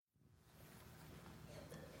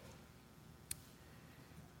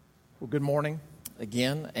Well, good morning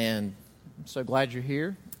again, and I'm so glad you're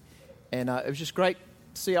here. And it was just great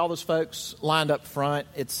to see all those folks lined up front.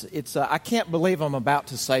 I can't believe I'm about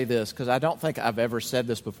to say this because I don't think I've ever said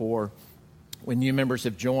this before when new members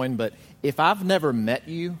have joined, but if I've never met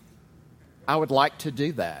you, I would like to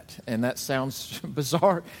do that. And that sounds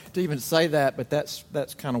bizarre to even say that, but that's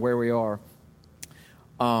kind of where we are.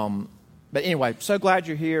 But anyway, so glad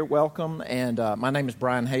you're here. Welcome. And my name is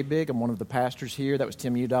Brian Habig. I'm one of the pastors here. That was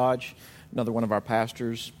Tim Udodge, another one of our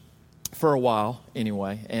pastors for a while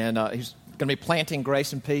anyway. And he's going to be planting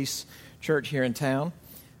Grace and Peace Church here in town,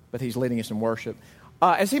 but he's leading us in worship.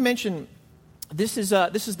 As he mentioned, this is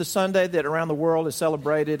the Sunday that around the world is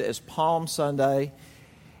celebrated as Palm Sunday.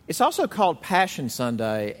 It's also called Passion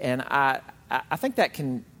Sunday, and I think that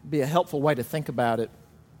can be a helpful way to think about it.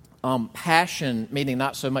 Passion, meaning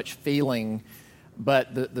not so much feeling,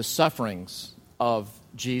 but the sufferings of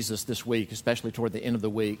Jesus this week, especially toward the end of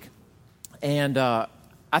the week. And I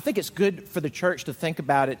think it's good for the church to think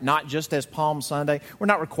about it not just as Palm Sunday. We're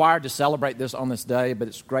not required to celebrate this on this day, but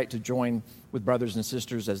it's great to join with brothers and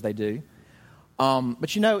sisters as they do.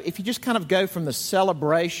 But you know, if you just kind of go from the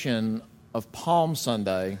celebration of Palm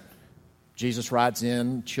Sunday, Jesus rides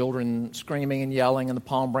in, children screaming and yelling, and the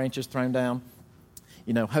palm branches thrown down,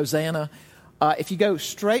 you know, Hosanna. If you go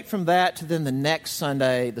straight from that to then the next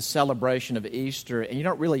Sunday, the celebration of Easter, and you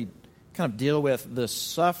don't really kind of deal with the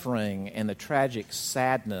suffering and the tragic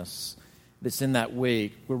sadness that's in that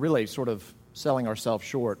week, we're really sort of selling ourselves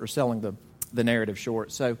short or selling the narrative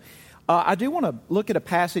short. So I do want to look at a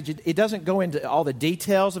passage. It doesn't go into all the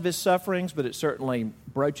details of his sufferings, but it certainly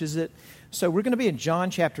broaches it. So we're going to be in John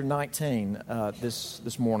chapter 19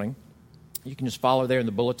 this morning. You can just follow there in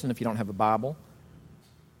the bulletin if you don't have a Bible.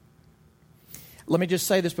 Let me just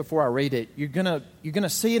say this before I read it. You're gonna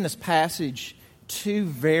see in this passage two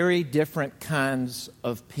very different kinds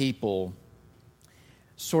of people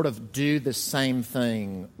sort of do the same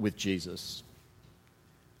thing with Jesus.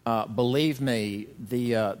 Believe me,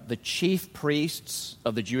 the chief priests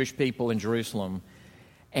of the Jewish people in Jerusalem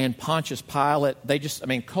and Pontius Pilate,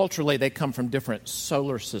 culturally they come from different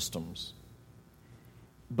solar systems.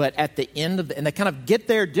 But at the end of and they kind of get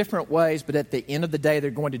there different ways, but at the end of the day,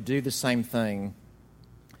 they're going to do the same thing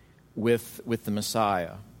with the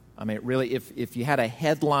Messiah. I mean, really, if you had a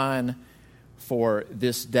headline for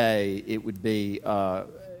this day, it would be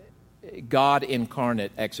God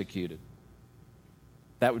incarnate executed.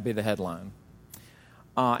 That would be the headline.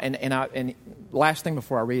 And last thing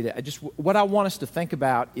before I read it, what I want us to think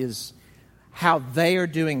about is how they are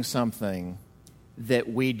doing something that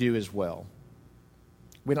we do as well.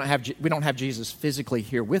 We don't have Jesus physically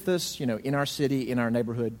here with us, you know, in our city, in our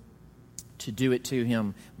neighborhood, to do it to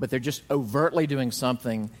him, but they're just overtly doing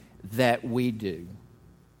something that we do.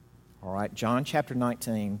 All right, John chapter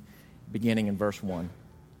 19, beginning in verse 1.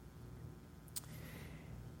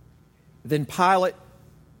 Then Pilate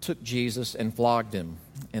took Jesus and flogged him,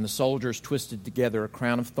 and the soldiers twisted together a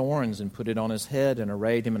crown of thorns and put it on his head and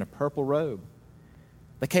arrayed him in a purple robe.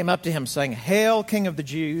 They came up to him saying, "Hail, King of the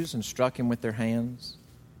Jews," and struck him with their hands.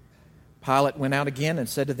 Pilate went out again and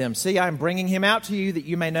said to them, "See, I am bringing him out to you that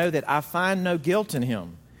you may know that I find no guilt in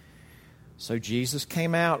him." So Jesus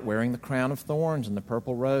came out wearing the crown of thorns and the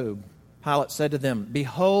purple robe. Pilate said to them,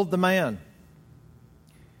 "Behold the man."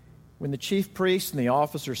 When the chief priests and the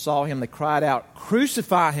officers saw him, they cried out,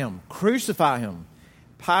 "Crucify him! Crucify him!"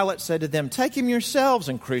 Pilate said to them, "Take him yourselves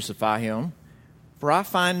and crucify him, for I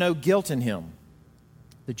find no guilt in him."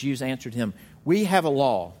 The Jews answered him, "We have a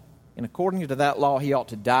law, and according to that law he ought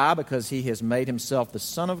to die because he has made himself the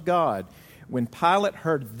Son of God." When Pilate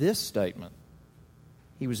heard this statement,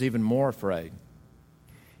 he was even more afraid.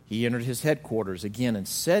 He entered his headquarters again and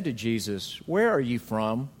said to Jesus, "Where are you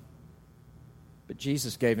from?" But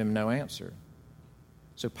Jesus gave him no answer.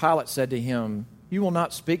 So Pilate said to him, "You will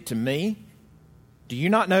not speak to me? Do you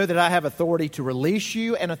not know that I have authority to release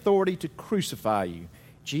you and authority to crucify you?"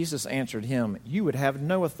 Jesus answered him, "You would have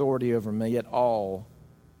no authority over me at all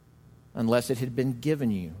unless it had been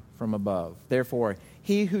given you from above. Therefore,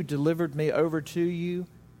 he who delivered me over to you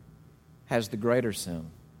has the greater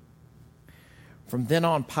sin." From then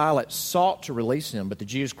on, Pilate sought to release him, but the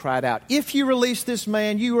Jews cried out, "If you release this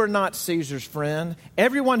man, you are not Caesar's friend.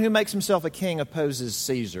 Everyone who makes himself a king opposes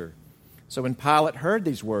Caesar." So when Pilate heard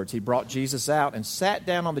these words, he brought Jesus out and sat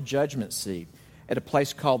down on the judgment seat at a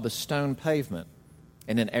place called the Stone Pavement,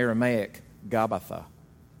 and in Aramaic, Gabbatha.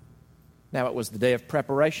 Now it was the day of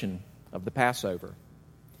preparation of the Passover.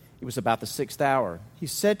 It was about the 6th hour. He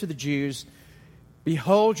said to the Jews,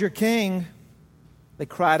 "Behold your king." They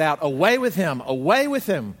cried out, away with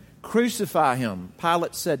him, "Crucify him."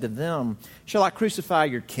 Pilate said to them, "Shall I crucify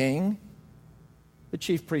your king?" The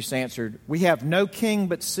chief priests answered, "We have no king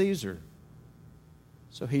but Caesar."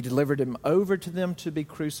 So he delivered him over to them to be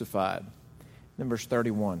crucified. Then verse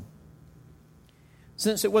 31.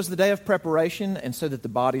 Since it was the day of preparation, and so that the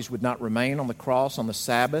bodies would not remain on the cross on the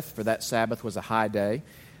Sabbath, for that Sabbath was a high day,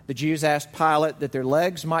 the Jews asked Pilate that their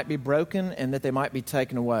legs might be broken and that they might be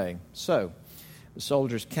taken away. So the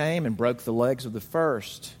soldiers came and broke the legs of the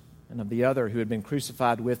first and of the other who had been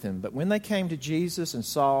crucified with him. But when they came to Jesus and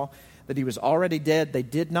saw that he was already dead, they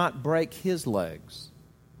did not break his legs.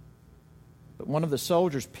 But one of the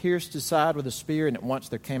soldiers pierced his side with a spear, and at once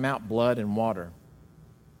there came out blood and water.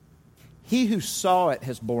 He who saw it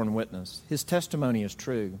has borne witness. His testimony is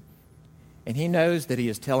true. And he knows that he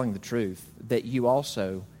is telling the truth, that you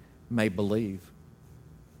also may believe.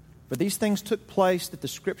 For these things took place that the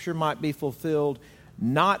scripture might be fulfilled.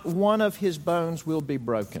 Not one of his bones will be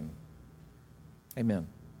broken. Amen.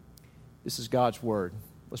 This is God's word.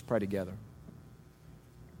 Let's pray together.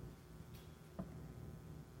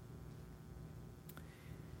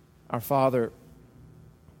 Our Father,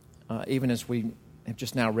 even as we have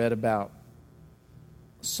just now read about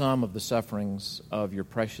some of the sufferings of your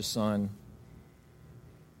precious Son,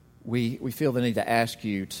 we feel the need to ask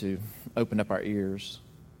you to open up our ears.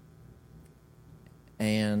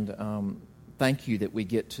 And thank you that we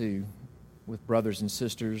get to, with brothers and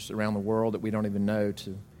sisters around the world that we don't even know,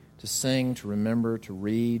 to sing, to remember, to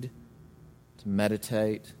read, to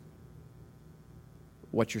meditate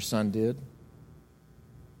what your Son did.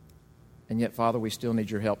 And yet, Father, we still need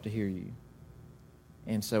your help to hear you.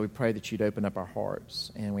 And so we pray that you'd open up our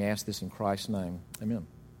hearts. And we ask this in Christ's name. Amen.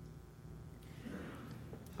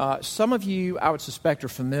 Some of you, I would suspect, are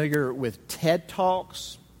familiar with TED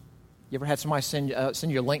Talks. You ever had somebody send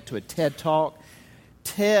you a link to a TED Talk?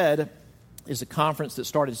 TED is a conference that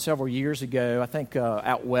started several years ago, I think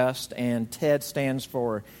out west, and TED stands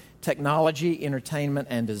for Technology, Entertainment,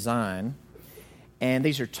 and Design. And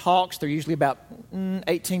these are talks. They're usually about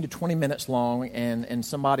 18 to 20 minutes long, and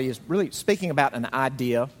somebody is really speaking about an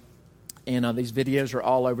idea. And these videos are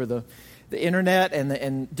all over the internet,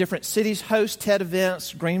 and different cities host TED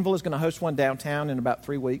events. Greenville is going to host one downtown in about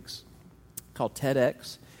 3 weeks called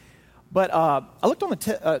TEDx. But I looked on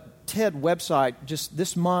the TED website just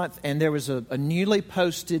this month, and there was a newly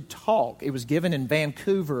posted talk. It was given in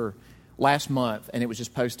Vancouver last month, and it was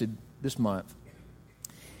just posted this month.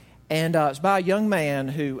 And it's by a young man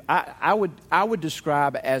who I would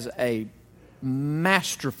describe as a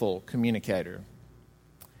masterful communicator.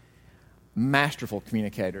 Masterful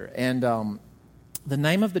communicator. And the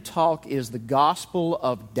name of the talk is The Gospel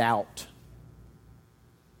of Doubt.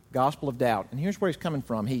 Gospel of Doubt. And here's where he's coming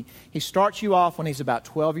from. He starts you off when he's about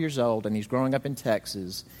 12 years old, and he's growing up in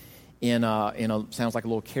Texas in a sounds like a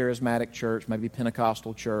little charismatic church, maybe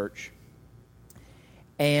Pentecostal church.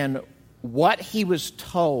 And what he was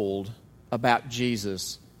told about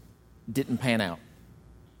Jesus didn't pan out.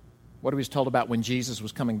 What he was told about when Jesus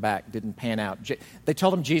was coming back didn't pan out. They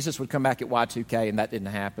told him Jesus would come back at Y2K, and that didn't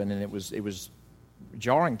happen, and it was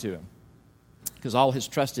jarring to him because all his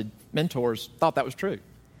trusted mentors thought that was true.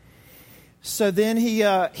 So then he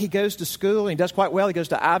goes to school, and he does quite well. He goes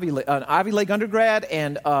to an Ivy League undergrad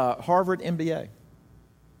and Harvard MBA.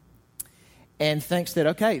 And thinks that,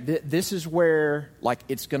 okay, this is where,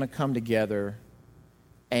 it's going to come together,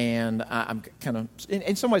 and I'm kind of,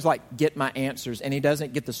 in some ways, get my answers, and he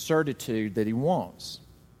doesn't get the certitude that he wants.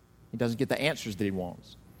 He doesn't get the answers that he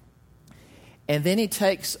wants. And then he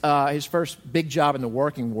takes his first big job in the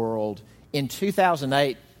working world. In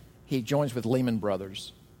 2008, he joins with Lehman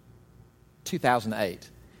Brothers. 2008.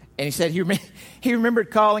 And he said he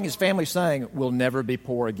remembered calling his family saying, "We'll never be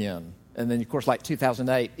poor again." And then, of course,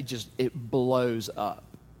 2008, it blows up.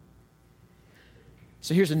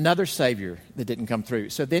 So here's another Savior that didn't come through.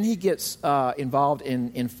 So then he gets involved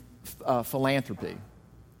in philanthropy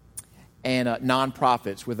and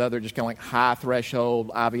nonprofits with other just kind of high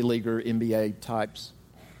threshold Ivy Leaguer MBA types.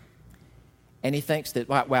 And he thinks that,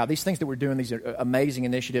 wow, these things that we're doing, these are amazing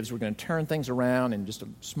initiatives. We're going to turn things around in just a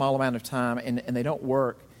small amount of time, and they don't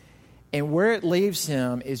work. And where it leaves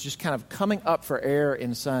him is just kind of coming up for air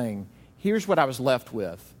and saying, here's what I was left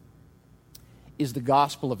with, is the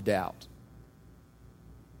gospel of doubt.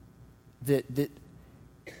 That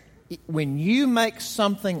when you make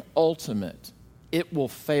something ultimate, it will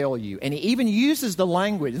fail you. And he even uses the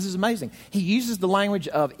language, this is amazing, he uses the language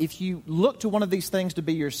of, if you look to one of these things to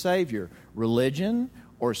be your Savior, religion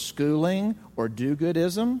or schooling or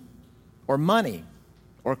do-goodism or money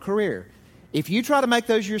or career, if you try to make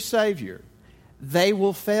those your Savior, they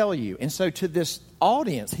will fail you. And so to this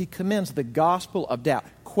audience, he commends the gospel of doubt.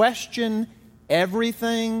 question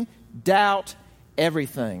everything, doubt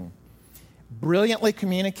everything. Brilliantly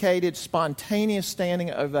communicated, spontaneous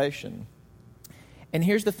standing ovation. And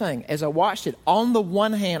here's the thing. As I watched it, on the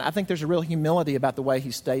one hand, I think there's a real humility about the way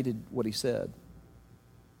he stated what he said.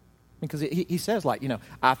 Because he says, like,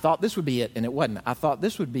 I thought this would be it, and it wasn't. I thought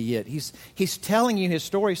this would be it. He's telling you his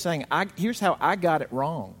story, saying, here's how I got it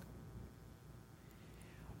wrong.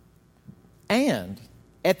 And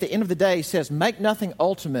at the end of the day, he says, make nothing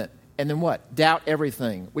ultimate, and then what? Doubt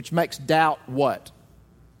everything, which makes doubt what?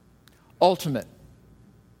 Ultimate.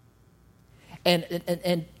 And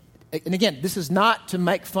again, this is not to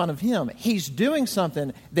make fun of him. He's doing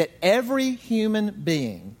something that every human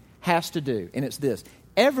being has to do, and it's this.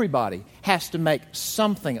 Everybody has to make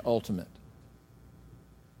something ultimate.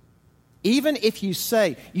 Even if you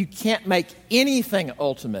say you can't make anything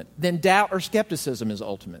ultimate, then doubt or skepticism is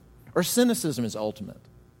ultimate, or cynicism is ultimate.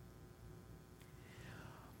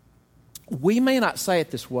 We may not say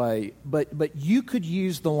it this way, but you could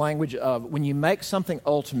use the language of when you make something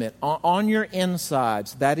ultimate, on your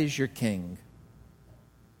insides, that is your king.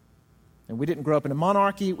 And we didn't grow up in a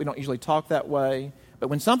monarchy. We don't usually talk that way. But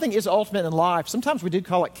when something is ultimate in life, sometimes we do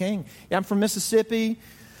call it king. Yeah, I'm from Mississippi,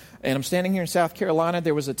 and I'm standing here in South Carolina.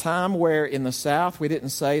 There was a time where in the South we didn't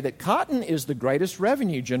say that cotton is the greatest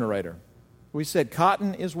revenue generator. We said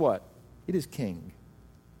cotton is what? It is king.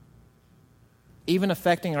 Even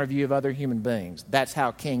affecting our view of other human beings. That's how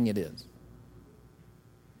king it is.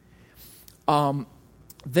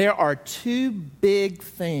 There are two big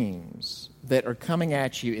themes that are coming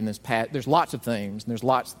at you in this passage. There's lots of themes, and there's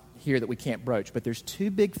lots here that we can't broach, but there's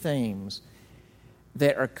two big themes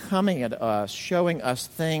that are coming at us, showing us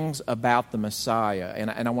things about the Messiah.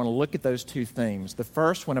 And I want to look at those two themes. The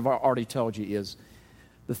first one I've already told you is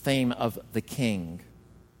the theme of the king.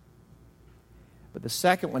 But the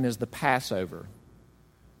second one is the Passover.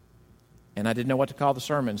 And I didn't know what to call the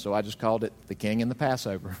sermon, so I just called it The King and the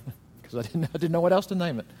Passover, because I didn't know what else to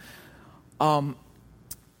name it.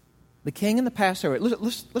 The King and the Passover.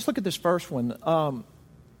 Let's look at this first one.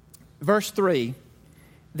 Verse 3,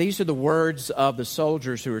 these are the words of the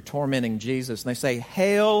soldiers who are tormenting Jesus. And they say,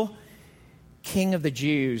 "Hail, King of the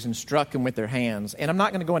Jews," and struck him with their hands. And I'm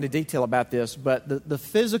not going to go into detail about this, but the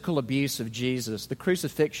physical abuse of Jesus, the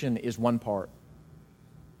crucifixion, is one part.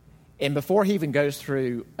 And before he even goes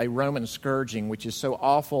through a Roman scourging, which is so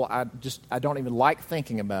awful, I don't even like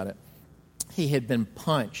thinking about it, he had been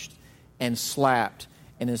punched and slapped,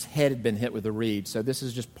 and his head had been hit with a reed. So this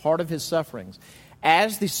is just part of his sufferings.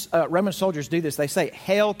 As these Roman soldiers do this, they say,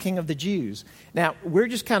 "Hail, King of the Jews." Now, we're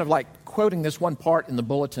just kind of like quoting this one part in the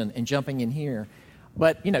bulletin and jumping in here.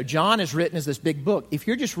 But, John is written as this big book. If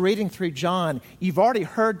you're just reading through John, you've already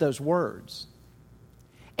heard those words.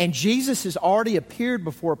 And Jesus has already appeared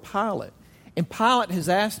before Pilate. And Pilate has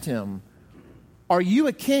asked him, "Are you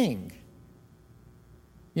a king?"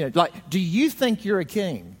 Do you think you're a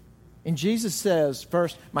king? And Jesus says,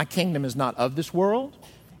 first, "My kingdom is not of this world."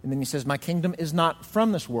 And then he says, "My kingdom is not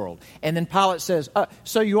from this world." And then Pilate says,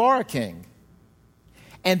 "So you are a king."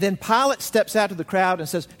 And then Pilate steps out to the crowd and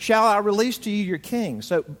says, "Shall I release to you your king?"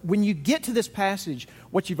 So when you get to this passage,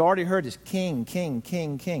 what you've already heard is king, king,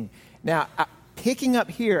 king, king. Now, picking up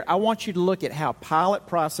here, I want you to look at how Pilate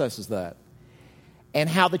processes that and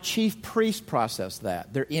how the chief priests process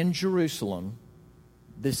that. They're in Jerusalem.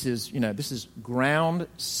 This is ground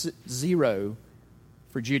zero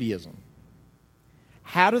for Judaism.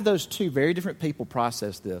 How do those two very different people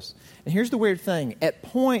process this? And here's the weird thing. At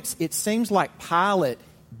points, it seems like Pilate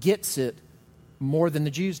gets it more than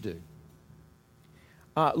the Jews do.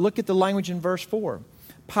 Look at the language in verse 4.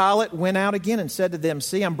 Pilate went out again and said to them,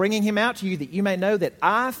 "See, I'm bringing him out to you that you may know that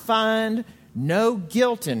I find no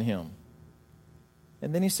guilt in him."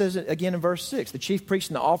 And then he says it again in verse 6. The chief priests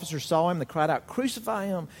and the officers saw him. They cried out, "Crucify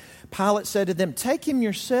him." Pilate said to them, "Take him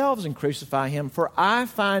yourselves and crucify him, for I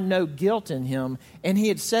find no guilt in him." And he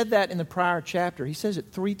had said that in the prior chapter. He says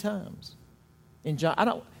it 3 times. In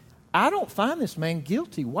John, I don't find this man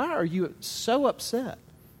guilty. Why are you so upset?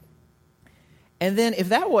 And then if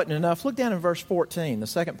that wasn't enough, look down in verse 14, the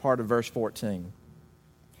second part of verse 14.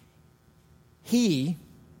 He,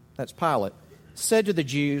 that's Pilate, said to the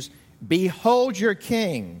Jews, "Behold your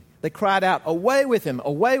king." They cried out, away with him,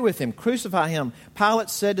 crucify him." Pilate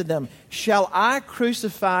said to them, "Shall I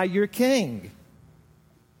crucify your king?"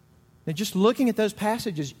 Now, just looking at those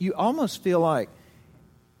passages, you almost feel like,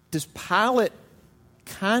 does Pilate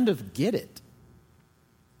kind of get it?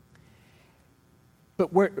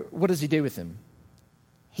 But what does he do with him?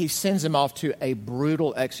 He sends him off to a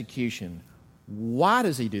brutal execution. Why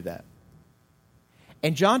does he do that?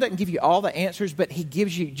 And John doesn't give you all the answers, but he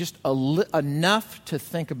gives you just enough to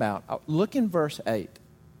think about. Look in verse 8.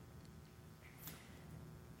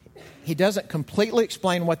 He doesn't completely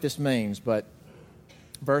explain what this means, but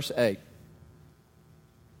verse 8.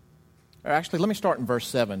 Or actually, let me start in verse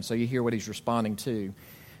 7 so you hear what he's responding to.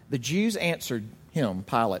 The Jews answered him,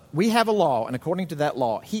 Pilate, "We have a law, and according to that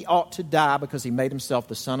law, he ought to die because he made himself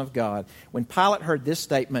the Son of God." When Pilate heard this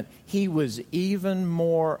statement, he was even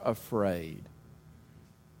more afraid.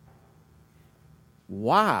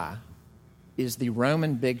 Why is the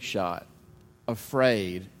Roman big shot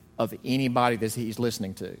afraid of anybody that he's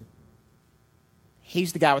listening to?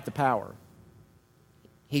 He's the guy with the power.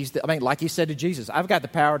 Like he said to Jesus, I've got the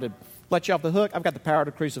power to let you off the hook. I've got the power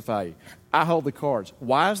to crucify you. I hold the cards.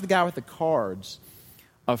 Why is the guy with the cards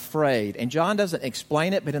afraid? And John doesn't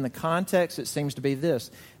explain it, but in the context it seems to be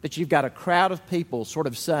this, that you've got a crowd of people sort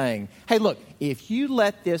of saying, hey, look, if you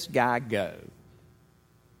let this guy go,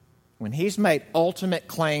 when he's made ultimate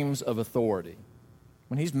claims of authority,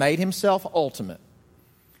 when he's made himself ultimate,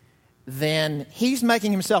 then he's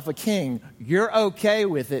making himself a king. You're okay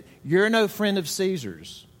with it. You're no friend of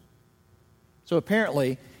Caesar's. So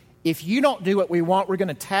apparently, if you don't do what we want, we're going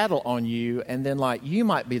to tattle on you, and then you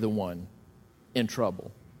might be the one in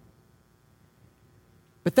trouble.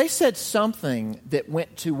 But they said something that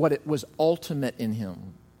went to what it was ultimate in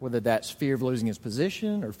him, whether that's fear of losing his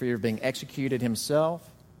position or fear of being executed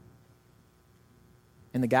himself.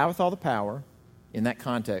 And the guy with all the power, in that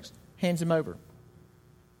context, hands him over.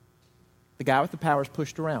 The guy with the power is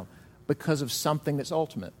pushed around because of something that's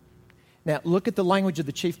ultimate. Now, look at the language of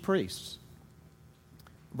the chief priests.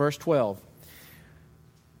 Verse 12.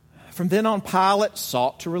 From then on, Pilate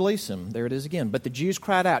sought to release him. There it is again. But the Jews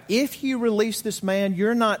cried out, "If you release this man,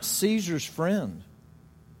 you're not Caesar's friend.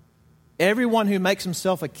 Everyone who makes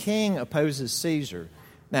himself a king opposes Caesar."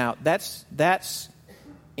 Now, that's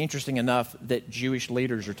interesting enough that Jewish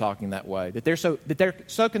leaders are talking that way, that they're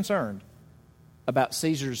so concerned about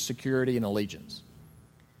Caesar's security and allegiance.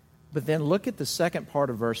 But then look at the second part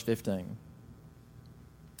of verse 15.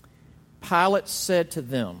 Pilate said to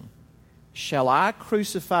them, "Shall I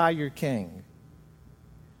crucify your king?"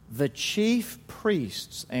 The chief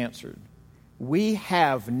priests answered, "We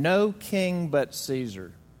have no king but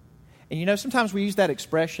Caesar." And sometimes we use that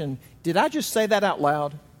expression, did I just say that out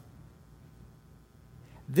loud?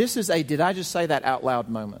 This is a did I just say that out loud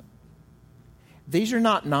moment. These are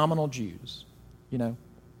not nominal Jews,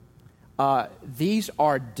 These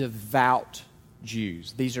are devout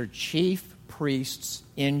Jews. These are chief priests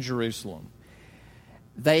in Jerusalem.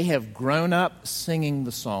 They have grown up singing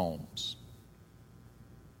the Psalms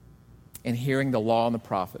and hearing the law and the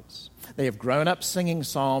prophets. They have grown up singing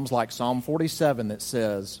psalms like Psalm 47 that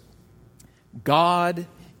says, "God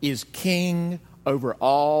is king over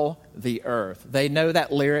all the earth." They know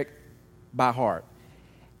that lyric by heart.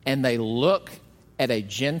 And they look at a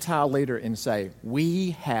Gentile leader and say,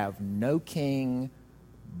 "We have no king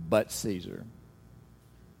but Caesar."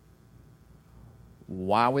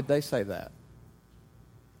 Why would they say that?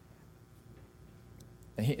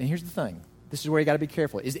 And here's the thing. This is where you got to be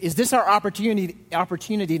careful. Is this our opportunity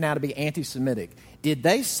now to be anti-Semitic? Did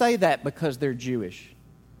they say that because they're Jewish?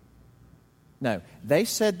 No. They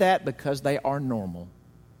said that because they are normal.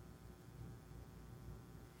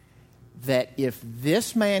 That if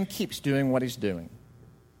this man keeps doing what he's doing,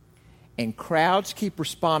 and crowds keep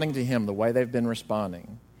responding to him the way they've been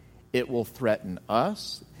responding, it will threaten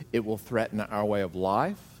us, it will threaten our way of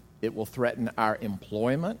life, it will threaten our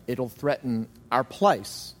employment, it'll threaten our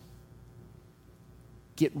place.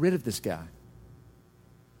 Get rid of this guy.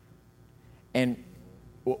 And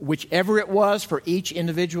whichever it was for each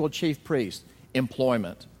individual chief priest,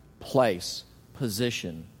 employment, place,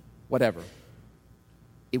 position, whatever,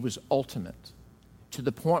 it was ultimate, to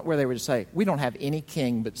the point where they would say, "We don't have any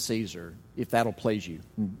king but Caesar, if that'll please you.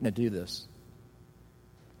 Now do this."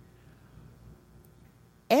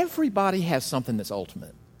 Everybody has something that's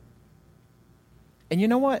ultimate. And you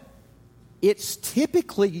know what? It's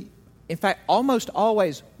typically, in fact, almost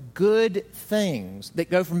always good things that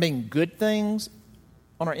go from being good things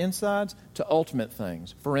on our insides to ultimate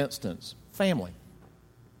things. For instance, family.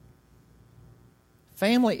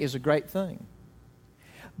 Family is a great thing.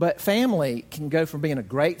 But family can go from being a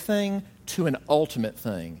great thing to an ultimate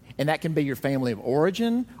thing. And that can be your family of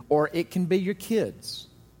origin, or it can be your kids.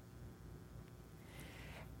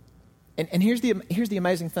 And here's the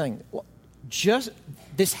amazing thing. Just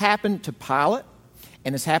this happened to Pilate,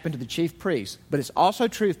 and this happened to the chief priests. But it's also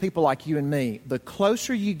true of people like you and me. The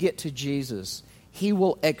closer you get to Jesus, he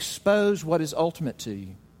will expose what is ultimate to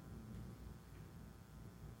you.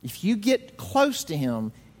 If you get close to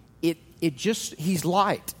him, he's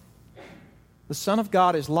light. The Son of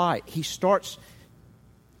God is light. He starts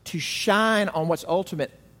to shine on what's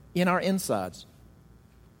ultimate in our insides.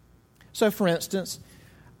 So, for instance,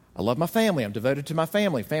 I love my family. I'm devoted to my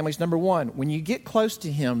family. Family's number one. When you get close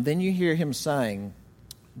to him, then you hear him saying,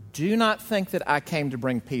 "Do not think that I came to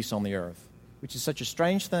bring peace on the earth," which is such a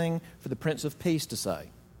strange thing for the Prince of Peace to say.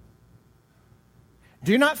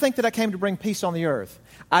 Do not think that I came to bring peace on the earth.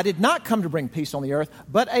 I did not come to bring peace on the earth,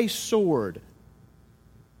 but a sword,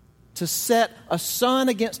 to set a son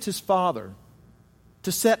against his father,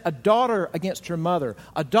 to set a daughter against her mother,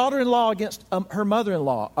 a daughter-in-law against her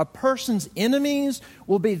mother-in-law. A person's enemies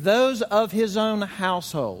will be those of his own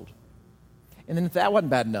household. And then if that wasn't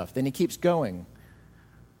bad enough, then he keeps going.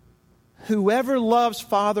 Whoever loves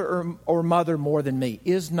father or mother more than me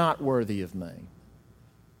is not worthy of me.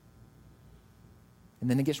 And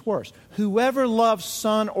then it gets worse. Whoever loves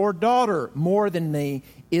son or daughter more than me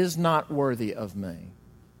is not worthy of me.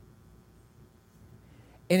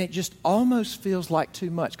 And it just almost feels like too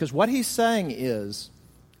much. Because what he's saying is,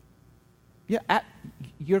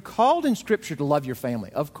 you're called in Scripture to love your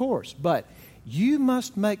family, of course. But you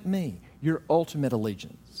must make me your ultimate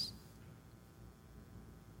allegiance.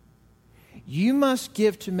 You must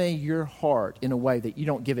give to me your heart in a way that you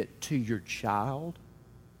don't give it to your child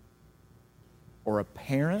or a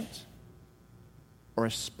parent or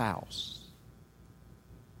a spouse.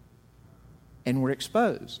 And we're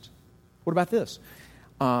exposed. What about this?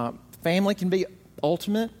 Family can be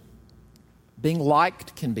ultimate. Being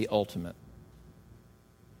liked can be ultimate.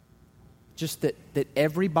 Just that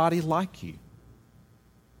everybody like you.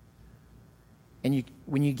 And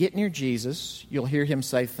when you get near Jesus, you'll hear him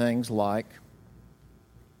say things like,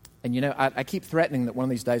 and you know, I keep threatening that one of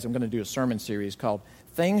these days I'm going to do a sermon series called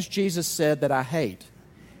Things Jesus Said That I Hate.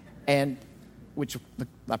 And which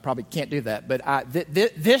I probably can't do that, but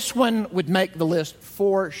this one would make the list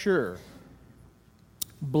for sure.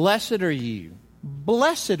 Blessed are you.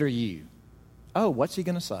 Blessed are you. Oh, what's he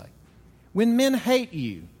going to say? When men hate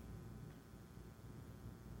you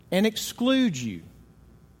and exclude you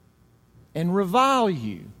and revile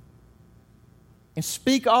you and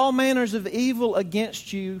speak all manners of evil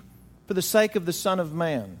against you for the sake of the Son of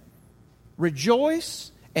Man,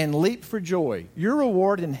 rejoice and leap for joy. Your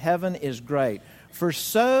reward in heaven is great. For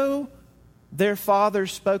so their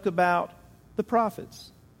fathers spoke about the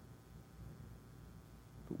prophets.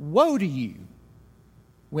 Woe to you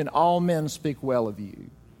when all men speak well of you.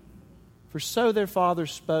 For so their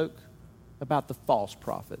fathers spoke about the false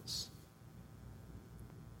prophets.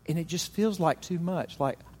 And it just feels like too much.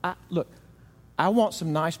 Like, I want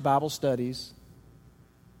some nice Bible studies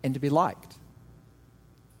and to be liked.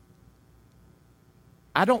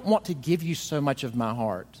 I don't want to give you so much of my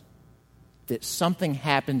heart that something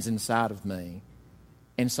happens inside of me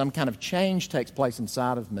and some kind of change takes place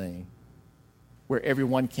inside of me where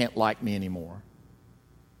everyone can't like me anymore.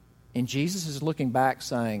 And Jesus is looking back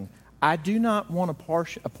saying, I do not want a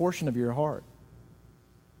portion of your heart.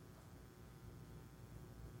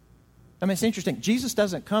 I mean, it's interesting. Jesus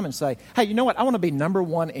doesn't come and say, hey, you know what? I want to be number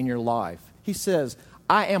one in your life. He says,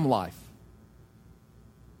 I am life.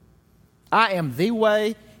 I am the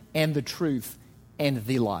way and the truth and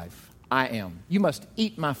the life. I am. You must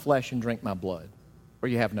eat my flesh and drink my blood, or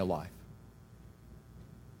you have no life.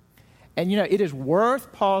 And, you know, it is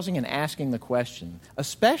worth pausing and asking the question,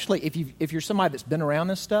 especially if you're somebody that's been around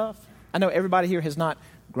this stuff. I know everybody here has not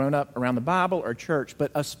grown up around the Bible or church,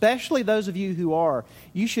 but especially those of you who are,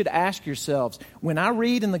 you should ask yourselves, when I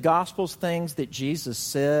read in the Gospels things that Jesus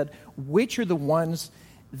said, which are the ones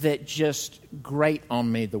that just grate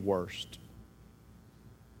on me the worst?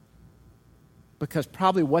 Because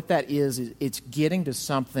probably what that is it's getting to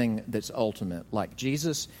something that's ultimate. Like,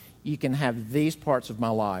 Jesus, you can have these parts of my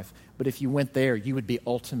life, but if you went there, you would be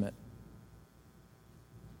ultimate.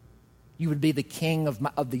 You would be the king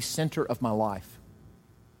of the center of my life.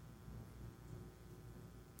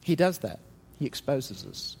 He does that. He exposes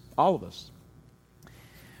us, all of us.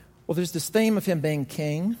 Well, there's this theme of him being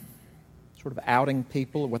king, sort of outing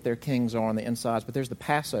people what their kings are on the insides, but there's the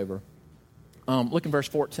Passover. Look in verse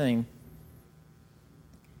 14.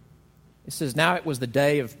 It says, now it was the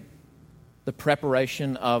day of the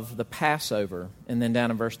preparation of the Passover. And then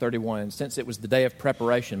down in verse 31, since it was the day of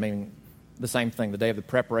preparation, meaning the same thing, the day of the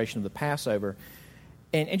preparation of the Passover.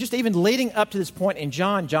 And just even leading up to this point in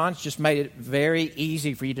John's just made it very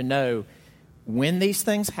easy for you to know when these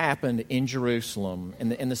things happened in Jerusalem,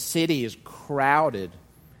 and the city is crowded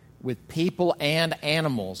with people and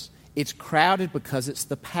animals. It's crowded because it's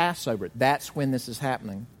the Passover. That's when this is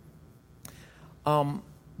happening.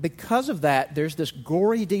 Because of that, there's this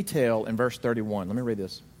gory detail in verse 31. Let me read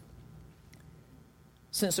this.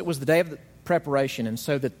 since it was the day of the preparation, and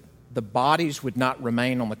so that the bodies would not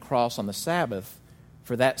remain on the cross on the Sabbath,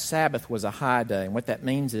 for that Sabbath was a high day. And what that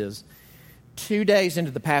means is 2 days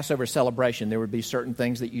into the Passover celebration, there would be certain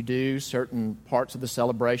things that you do, certain parts of the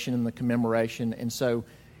celebration and the commemoration. And so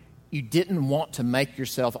you didn't want to make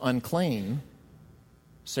yourself unclean,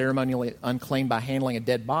 ceremonially unclean by handling a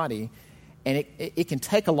dead body. And it can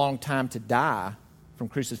take a long time to die from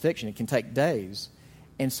crucifixion. It can take days.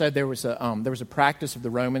 And so there was a practice of the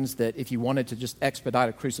Romans that if you wanted to just expedite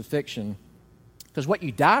a crucifixion, because what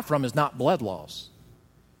you die from is not blood loss.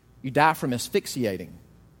 You die from asphyxiating.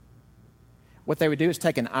 What they would do is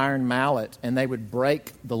take an iron mallet and they would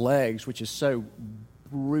break the legs, which is so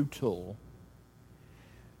brutal,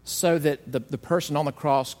 so that the person on the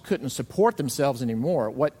cross couldn't support themselves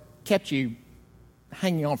anymore. What kept you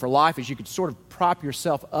hanging on for life is you could sort of prop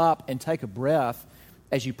yourself up and take a breath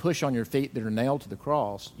as you push on your feet that are nailed to the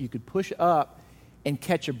cross. You could push up and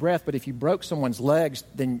catch a breath, but if you broke someone's legs,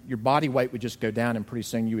 then your body weight would just go down and pretty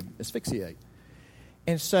soon you would asphyxiate.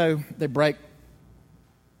 And so they break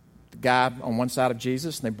the guy on one side of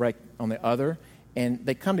Jesus and they break on the other, and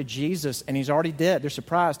they come to Jesus and he's already dead. They're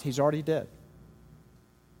surprised he's already dead.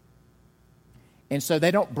 And so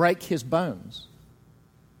they don't break his bones.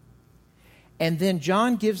 And then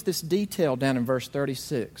John gives this detail down in verse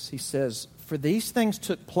 36. He says, "For these things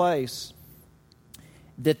took place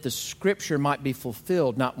that the scripture might be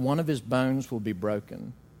fulfilled, not one of his bones will be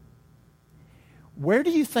broken." Where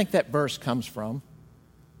do you think that verse comes from?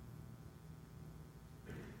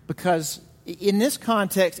 Because in this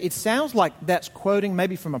context, it sounds like that's quoting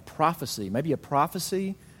maybe from a prophecy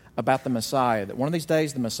about the Messiah, that one of these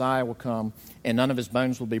days the Messiah will come and none of his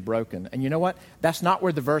bones will be broken. And you know what? That's not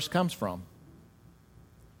where the verse comes from.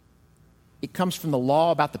 It comes from the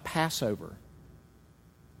law about the Passover.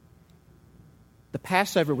 The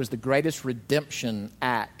Passover was the greatest redemption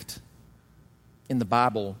act in the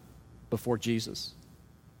Bible before Jesus.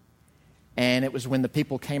 And it was when the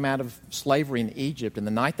people came out of slavery in Egypt. And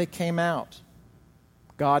the night they came out,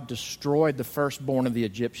 God destroyed the firstborn of the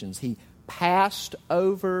Egyptians. He passed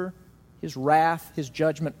over his wrath, his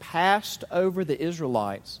judgment, passed over the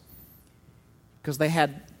Israelites because they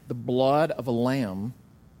had the blood of a lamb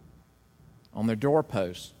on their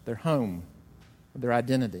doorposts, their home, their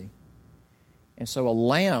identity. And so a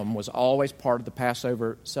lamb was always part of the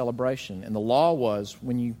Passover celebration. And the law was,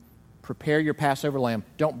 when you prepare your Passover lamb,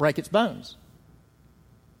 don't break its bones.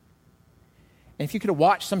 And if you could have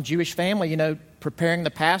watched some Jewish family, preparing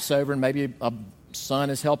the Passover, and maybe a son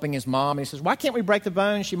is helping his mom, and he says, "Why can't we break the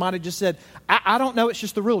bone?" She might have just said, I don't know, it's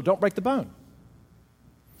just the rule, don't break the bone.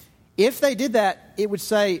 If they did that, it would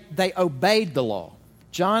say they obeyed the law.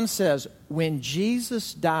 John says, when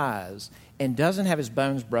Jesus dies and doesn't have his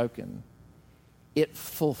bones broken, it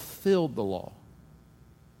fulfilled the law.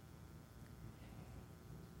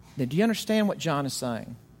 Now, do you understand what John is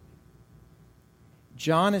saying?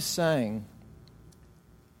 John is saying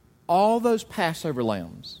all those Passover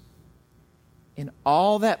lambs and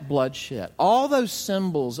all that bloodshed, all those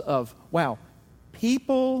symbols of, wow,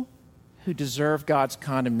 people who deserve God's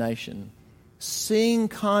condemnation, seeing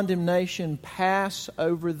condemnation pass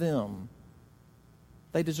over them,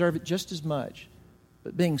 they deserve it just as much,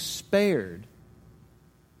 but being spared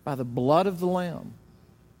by the blood of the Lamb.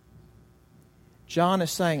 John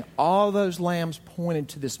is saying all those lambs pointed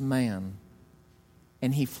to this man,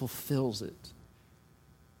 and he fulfills it.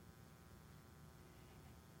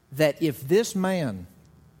 That if this man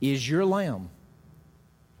is your lamb,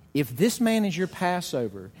 if this man is your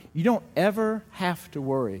Passover, you don't ever have to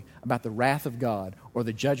worry about the wrath of God or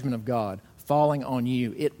the judgment of God falling on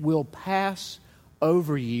you. It will pass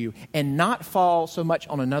over you and not fall so much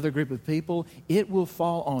on another group of people. It will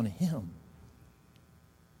fall on him.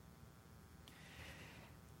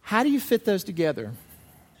 How do you fit those together?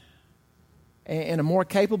 And a more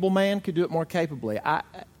capable man could do it more capably.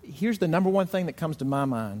 Here's the number one thing that comes to my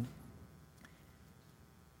mind.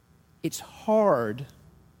 It's hard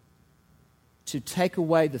to take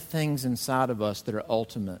away the things inside of us that are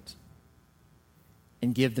ultimate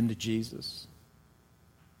and give them to Jesus.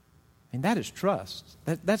 And that is trust.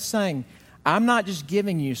 That's saying, I'm not just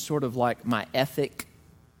giving you sort of like my ethic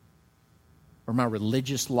or my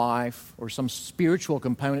religious life or some spiritual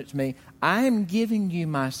component to me. I am giving you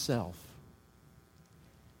myself.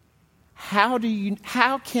 How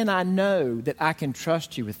can I know that I can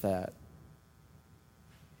trust you with that?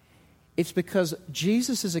 It's because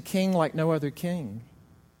Jesus is a king like no other king.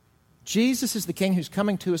 Jesus is the king who's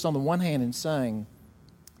coming to us on the one hand and saying,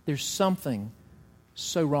 there's something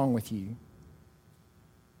so wrong with you.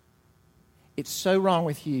 It's so wrong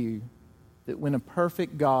with you that when a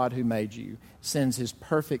perfect God who made you sends his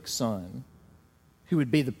perfect Son, who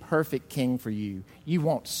would be the perfect king for you, you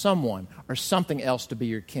want someone or something else to be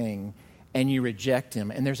your king, and you reject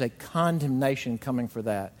him. And there's a condemnation coming for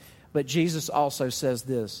that. But Jesus also says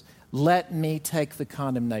this, let me take the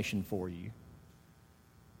condemnation for you.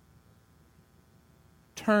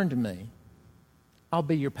 Turn to me. I'll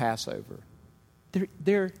be your Passover.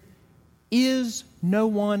 There is no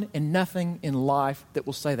one and nothing in life that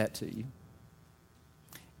will say that to you.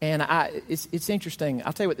 And it's interesting.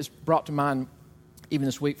 I'll tell you what this brought to mind even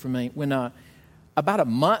this week for me. When about a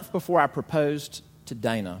month before I proposed to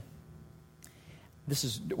Dana, this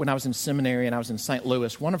is when I was in seminary and I was in St.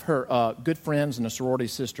 Louis, one of her good friends and a sorority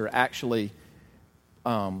sister actually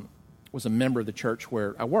was a member of the church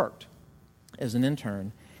where I worked as an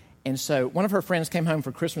intern. And so one of her friends came home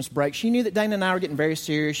for Christmas break. She knew that Dana and I were getting very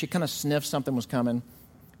serious. She kind of sniffed something was coming.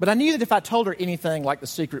 But I knew that if I told her anything, like the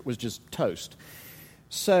secret was just toast.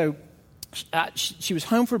 So she was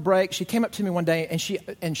home for break. She came up to me one day,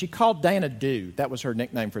 and she called Dana Do. That was her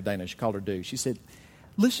nickname for Dana. She called her Do. She said,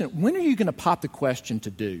 listen, when are you going to pop the question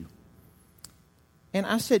to Do? And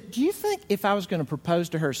I said, do you think if I was going to propose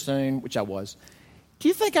to her soon, which I was, do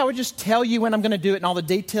you think I would just tell you when I'm going to do it and all the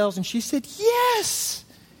details? And she said, yes.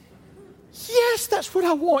 Yes, that's what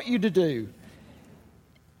I want you to do.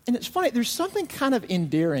 And it's funny, there's something kind of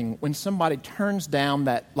endearing when somebody turns down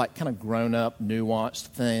that like kind of grown-up, nuanced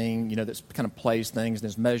thing, that's kind of plays things and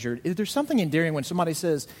is measured. There's something endearing when somebody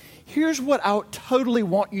says, here's what I totally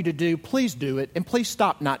want you to do, please do it, and please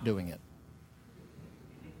stop not doing it.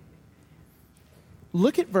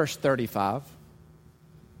 Look at verse 35.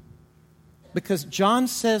 Because John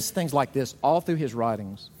says things like this all through his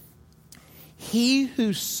writings. He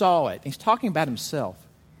who saw it, he's talking about himself,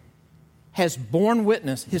 has borne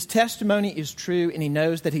witness. His testimony is true, and he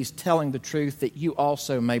knows that he's telling the truth that you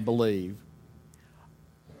also may believe.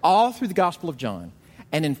 All through the Gospel of John.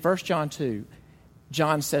 And in 1 John 2,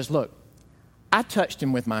 John says, look, I touched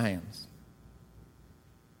him with my hands.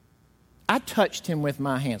 I touched him with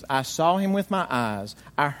my hands. I saw him with my eyes.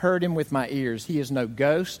 I heard him with my ears. He is no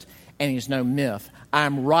ghost, and he's no myth.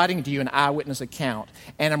 I'm writing to you an eyewitness account.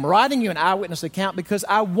 And I'm writing you an eyewitness account because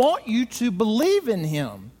I want you to believe in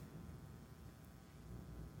him.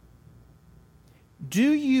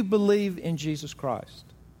 Do you believe in Jesus Christ?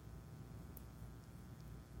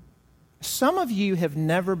 Some of you have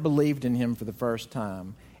never believed in him for the first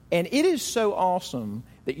time. And it is so awesome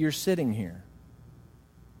that you're sitting here.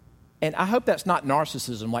 And I hope that's not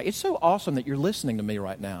narcissism. Like, it's so awesome that you're listening to me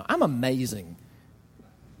right now. I'm amazing.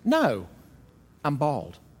 No, I'm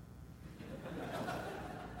bald.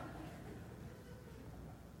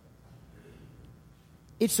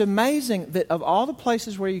 It's amazing that of all the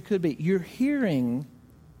places where you could be, you're hearing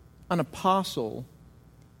an apostle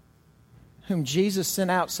whom Jesus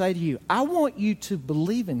sent out say to you, I want you to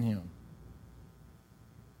believe in him.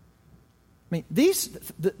 I mean,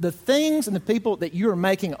 the things and the people that you are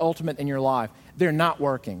making ultimate in your life, they're not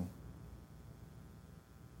working.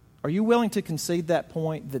 Are you willing to concede that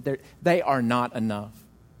point, that they are not enough?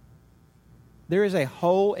 There is a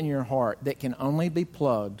hole in your heart that can only be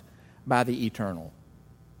plugged by the eternal.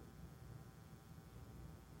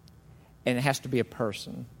 And it has to be a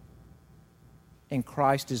person. And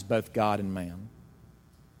Christ is both God and man.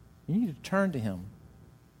 You need to turn to him.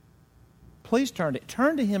 Please turn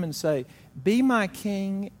to him and say, be my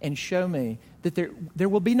king and show me that there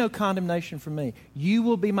will be no condemnation for me. You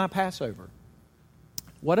will be my Passover.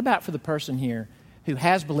 What about for the person here who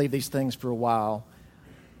has believed these things for a while,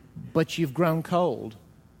 but you've grown cold?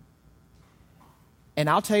 And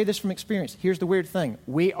I'll tell you this from experience. Here's the weird thing.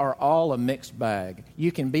 We are all a mixed bag.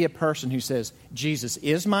 You can be a person who says, Jesus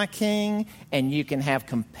is my king, and you can have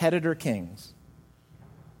competitor kings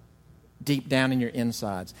deep down in your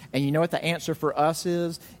insides. And you know what the answer for us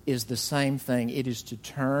is? Is the same thing. It is to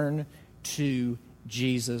turn to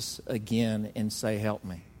Jesus again and say, help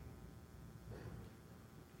me.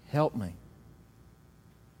 Help me.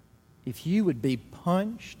 If you would be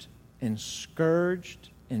punched and scourged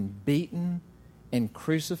and beaten and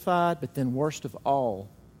crucified, but then worst of all,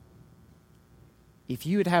 if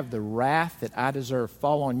you would have the wrath that I deserve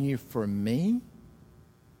fall on you for me,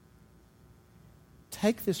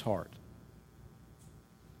 take this heart.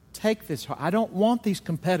 Take this heart. I don't want these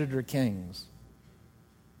competitor kings.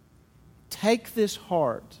 Take this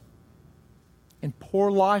heart and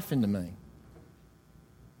pour life into me.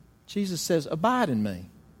 Jesus says, abide in me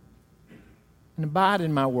and abide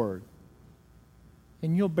in my word,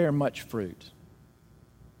 and you'll bear much fruit.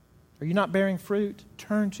 Are you not bearing fruit?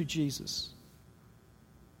 Turn to Jesus,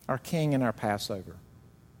 our King and our Passover.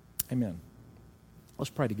 Amen. Let's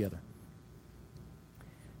pray together.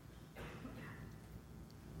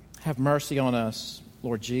 Have mercy on us,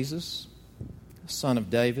 Lord Jesus, Son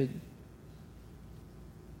of David.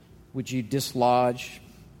 Would you dislodge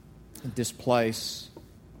and displace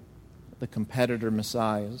the competitor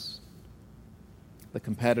messiahs, the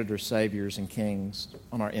competitor saviors and kings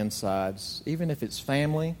on our insides, even if it's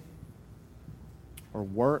family or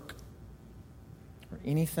work or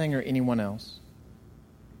anything or anyone else,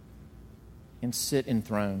 and sit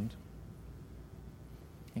enthroned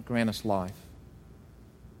and grant us life.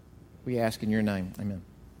 We ask in your name. Amen.